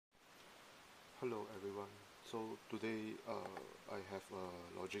Hello everyone. So today I have a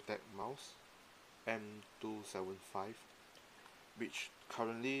Logitech mouse M275, which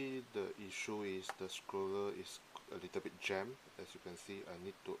currently the issue is the scroller is a little bit jammed. As you can see, I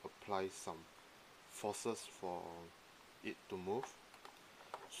need to apply some forces for it to move.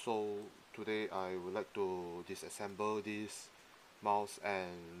 So today I would like to disassemble this mouse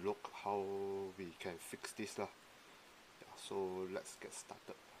and look how we can fix this lah. Yeah, so let's get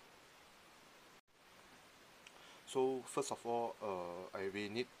started. So first of all, we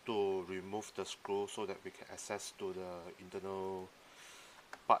need to remove the screw so that we can access to the internal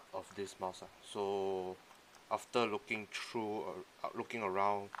part of this mouse. So after looking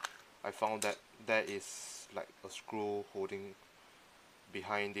around, I found that there is like a screw holding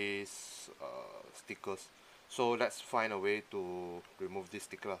behind these stickers. So let's find a way to remove this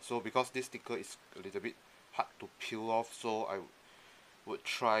sticker. So because this sticker is a little bit hard to peel off, so I would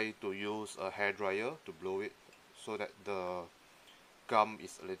try to use a hair dryer to blow it so that the gum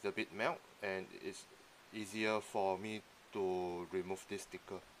is a little bit melt and it's easier for me to remove this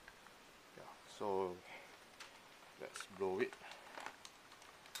sticker. Yeah, so let's blow it.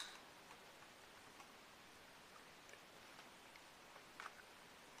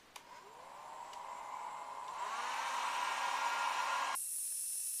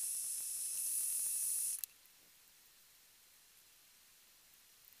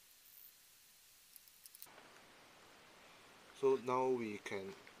 So now we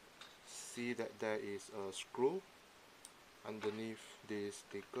can see that there is a screw underneath this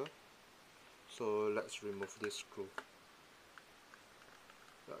sticker. So let's remove this screw.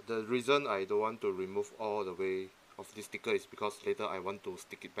 The reason I don't want to remove all the way of this sticker is because later I want to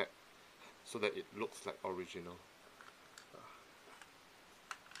stick it back so that it looks like original.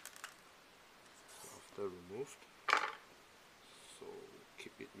 After removed, so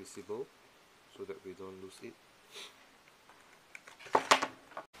keep it visible so that we don't lose it.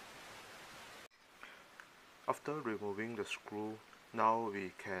 After removing the screw, now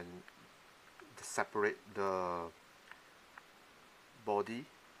we can separate the body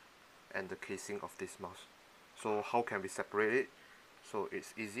and the casing of this mouse. So how can we separate it? So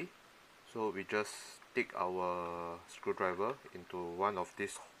it's easy. So we just stick our screwdriver into one of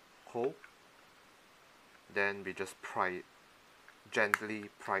these hole, then we just pry it, gently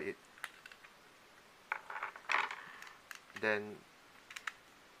pry it. Then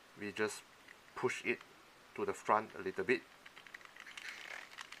we just push it to the front a little bit,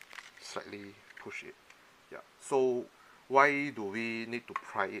 slightly push it. Yeah, so why do we need to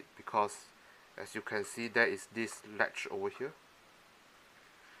pry it? Because as you can see, there is this latch over here.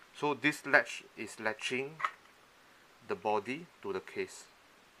 So this latch is latching the body to the case,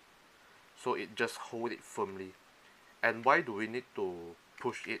 so it just hold it firmly. And why do we need to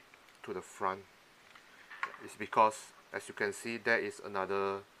push it to the front? It's because, as you can see, there is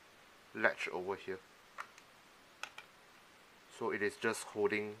another latch over here, so it is just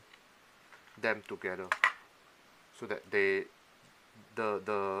holding them together so that the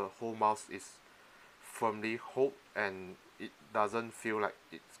whole mouse is firmly hold and it doesn't feel like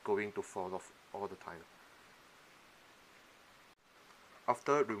it's going to fall off all the time.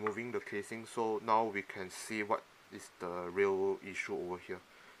 After removing the casing, so now we can see what is the real issue over here.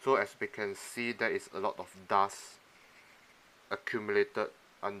 So as we can see, there is a lot of dust accumulated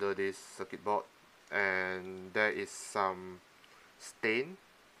under this circuit board, and there is some stain.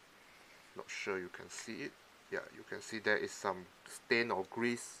 Not sure you can see it. Yeah, you can see there is some stain or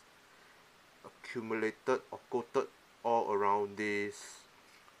grease accumulated or coated all around this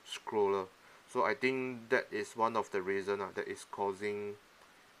scroller. So I think that is one of the reasons that is causing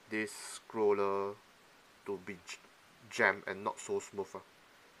this scroller to be jammed and not so smooth.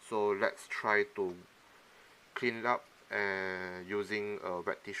 So let's try to clean it up using a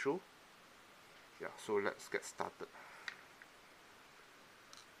wet tissue. Yeah, so let's get started.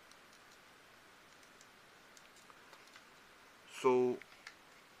 So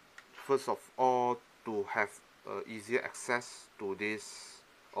first of all, to have easier access to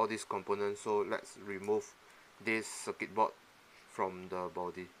all these components, so let's remove this circuit board from the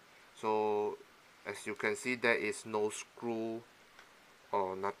body. So as you can see, there is no screw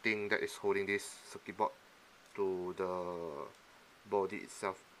or nothing that is holding this circuit board to the body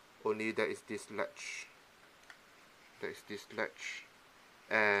itself. Only there is this latch.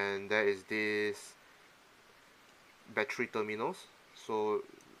 And there is this battery terminals. So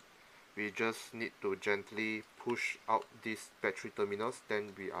we just need to gently push out these battery terminals,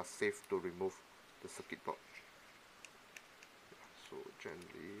 then we are safe to remove the circuit board. So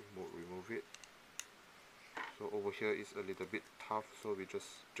gently remove it. So over here is a little bit tough, so we just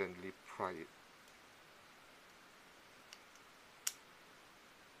gently pry it.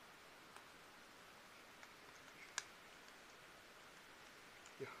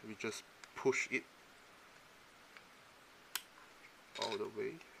 we just push it all the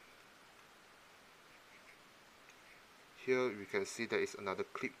way. Here we can see there is another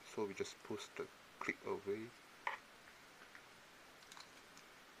clip, so we just push the clip away.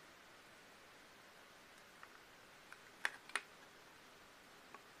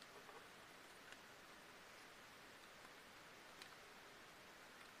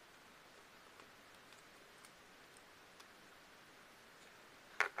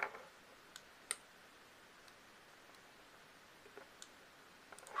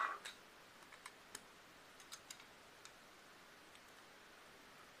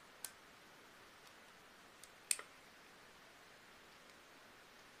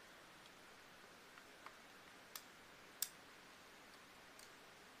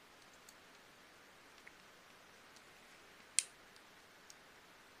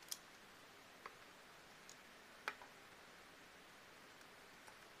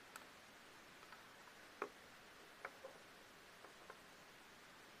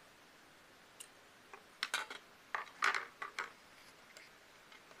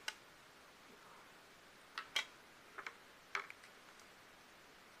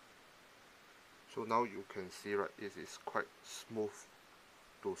 So now you can see, right, it is quite smooth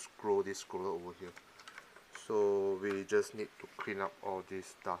to scroll this scroller over here. So we just need to clean up all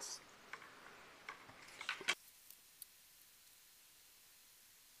this dust.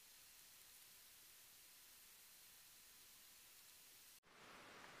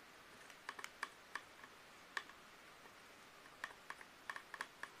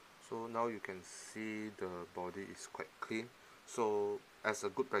 So now you can see the body is quite clean. So as a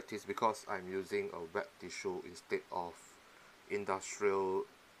good practice, because I'm using a wet tissue instead of industrial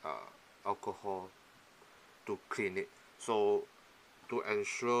alcohol to clean it, so to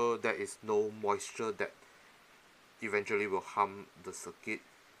ensure there is no moisture that eventually will harm the circuit,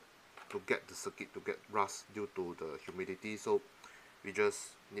 to get the circuit to get rust due to the humidity, so we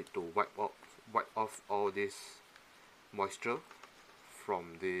just need to wipe off all this moisture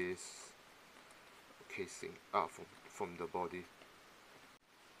from this casing, from the body.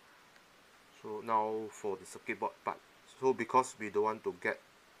 So now for the circuit board part. So because we don't want to get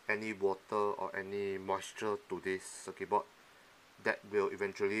any water or any moisture to this circuit board, that will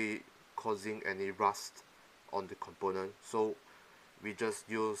eventually causing any rust on the component, so we just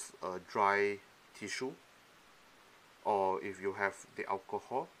use a dry tissue, or if you have the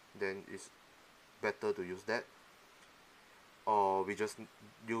alcohol, then it's better to use that, or we just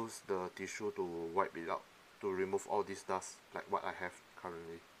use the tissue to wipe it out to remove all this dust like what I have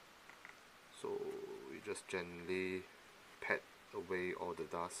currently. So we just gently pat away all the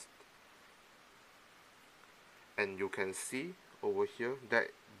dust, and you can see over here that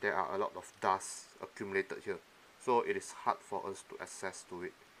there are a lot of dust accumulated here, so it is hard for us to access to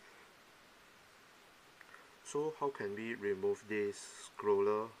it. So how can we remove this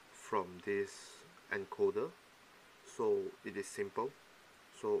scroller from this encoder? So it is simple.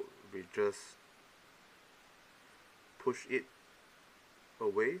 So we just push it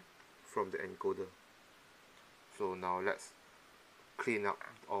away from the encoder. So now let's clean up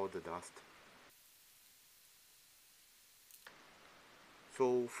all the dust.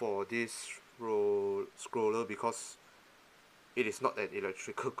 So for this scroller, because it is not an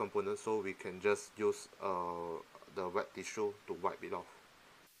electrical component, so we can just use the wet tissue to wipe it off.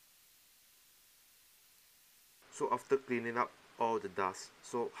 So after cleaning up all the dust,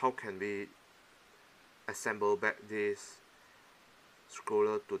 so how can we assemble back this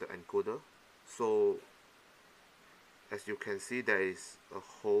scroller to the encoder? So as you can see, there is a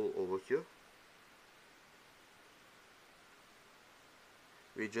hole over here.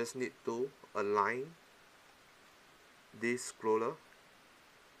 We just need to align this scroller,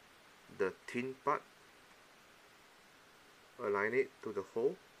 the thin part, align it to the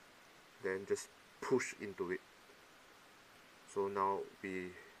hole, then just push into it. So now we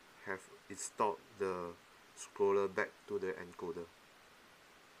have installed the scroller back to the encoder.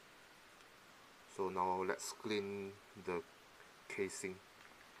 So now let's clean the casing.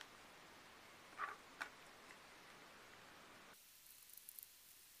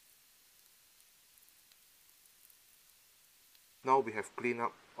 Now we have cleaned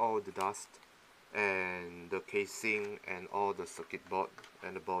up all the dust and the casing and all the circuit board,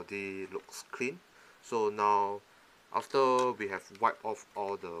 and the body looks clean. So now after we have wiped off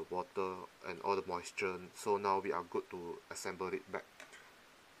all the water and all the moisture, so now we are good to assemble it back.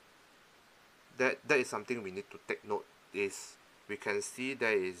 That is something we need to take note, is we can see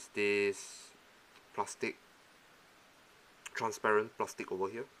there is this plastic, transparent plastic over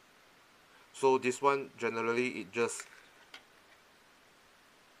here. So this one generally it just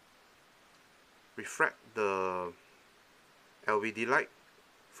refract the LED light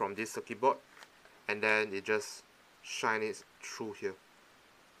from this circuit board, and then it just shine it through here,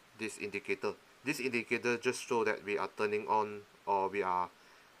 this indicator. This indicator just show that we are turning on or we are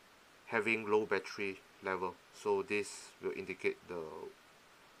having low battery level, so this will indicate the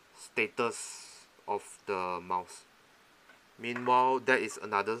status of the mouse. Meanwhile, there is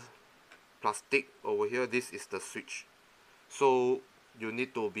another plastic over here. This is the switch, so you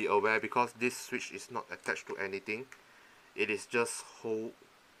need to be aware because this switch is not attached to anything. It is just hold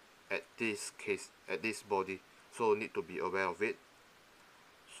at this case, at this body, so need to be aware of it.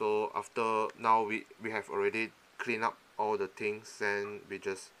 So after now we have already cleaned up all the things, and we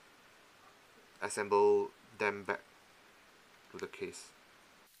just assemble them back to the case.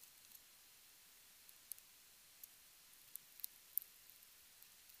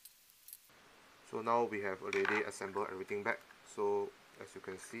 So now we have already assembled everything back. So as you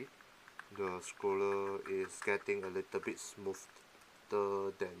can see, the scroller is getting a little bit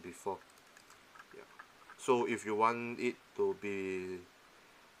smoother than before. Yeah. So if you want it to be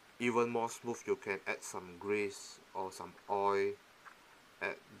even more smooth, you can add some grease or some oil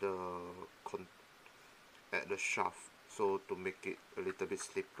at the shaft, so to make it a little bit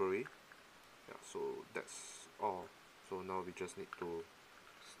slippery. Yeah, so that's all. So now we just need to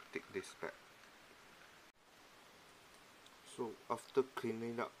stick this back. So after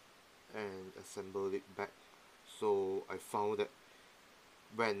cleaning up and assemble it back, so I found that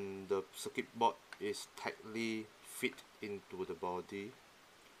when the circuit board is tightly fit into the body,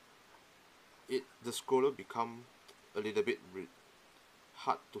 the scroller become a little bit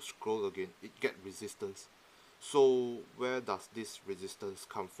hard to scroll again. It get resistance. So where does this resistance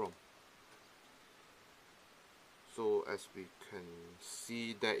come from? So as we can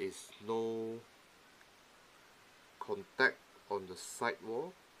see, there is no contact on the side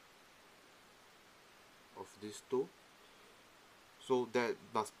wall of these two, so that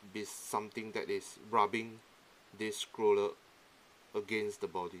must be something that is rubbing this scroller against the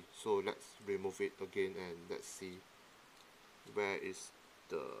body. So let's remove it again and let's see where is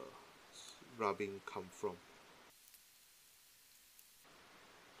the rubbing come from.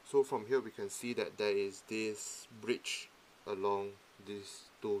 So from here we can see that there is this bridge along these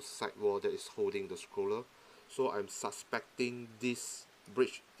two side wall that is holding the scroller. So I'm suspecting this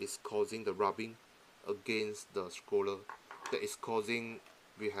bridge is causing the rubbing against the scroller, that is causing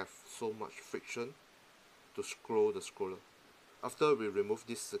we have so much friction to scroll the scroller. After we remove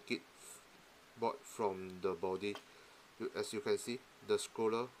this circuit board from the body, as you can see, the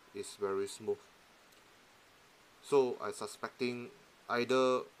scroller is very smooth. So I'm suspecting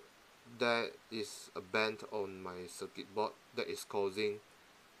either there is a bend on my circuit board that is causing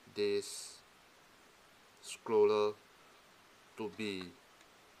this scroller to be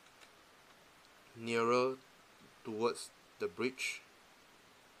nearer towards the bridge,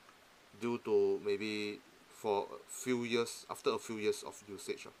 due to maybe for a few years, after a few years of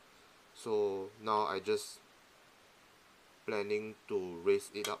usage. So now I just planning to raise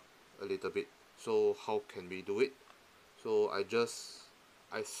it up a little bit. So how can we do it? So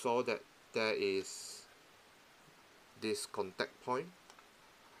I saw that there is this contact point.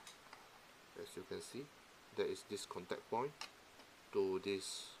 As you can see, there is this contact point to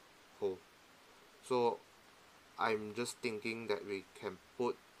this hole. So I'm just thinking that we can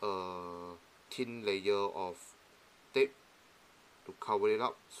put a thin layer of tape to cover it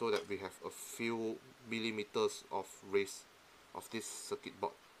up, so that we have a few millimeters of raise of this circuit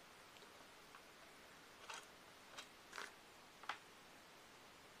board.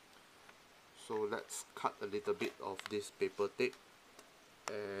 So let's cut a little bit of this paper tape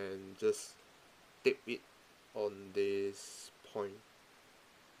and just tape it on this point.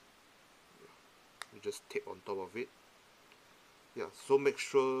 We just tape on top of it. Yeah, so make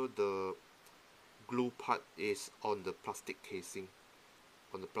sure the glue part is on the plastic casing.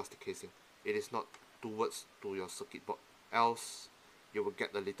 It is not towards to your circuit board, else you will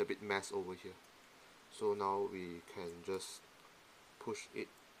get a little bit mess over here. So now we can just push it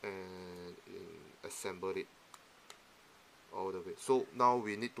and assemble it all the way. So now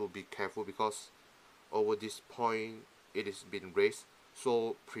we need to be careful because over this point it is been raised,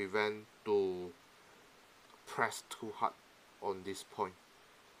 so prevent to press too hard on this point.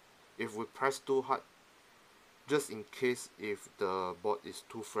 If we press too hard, just in case if the board is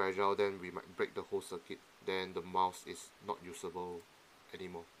too fragile, then we might break the whole circuit, then the mouse is not usable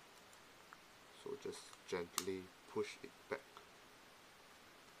anymore. So just gently push it back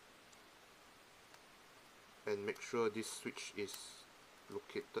and make sure this switch is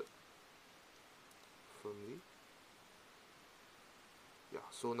located firmly. Yeah,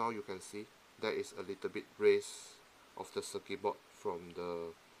 so now you can see there is a little bit raise of the circuit board from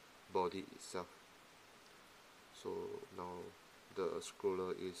the body itself. So now the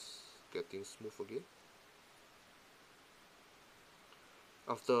scroller is getting smooth again.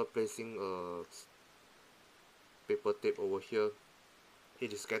 After placing a paper tape over here,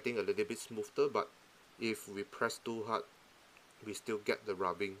 it is getting a little bit smoother, but if we press too hard, we still get the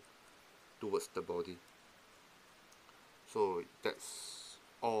rubbing towards the body. So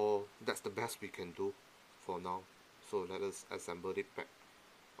that's the best we can do for now. So let us assemble it back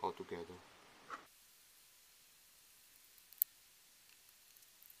all together.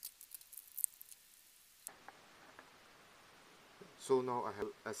 So now I have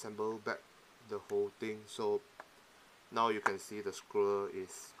assembled back the whole thing. So now you can see the scroller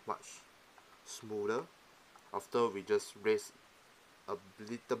is much smoother after we just raise a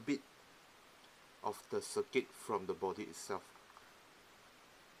little bit of the circuit from the body itself.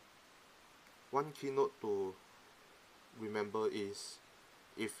 One keynote to remember is,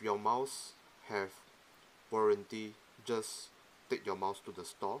 if your mouse have warranty, just take your mouse to the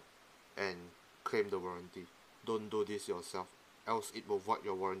store and claim the warranty. Don't do this yourself, else it will void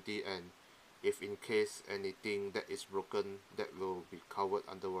your warranty, and if in case anything that is broken that will be covered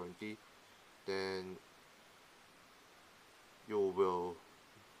under warranty, then you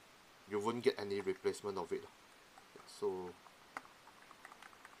won't get any replacement of it. So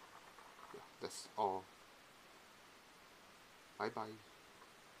yeah, that's all. Bye bye.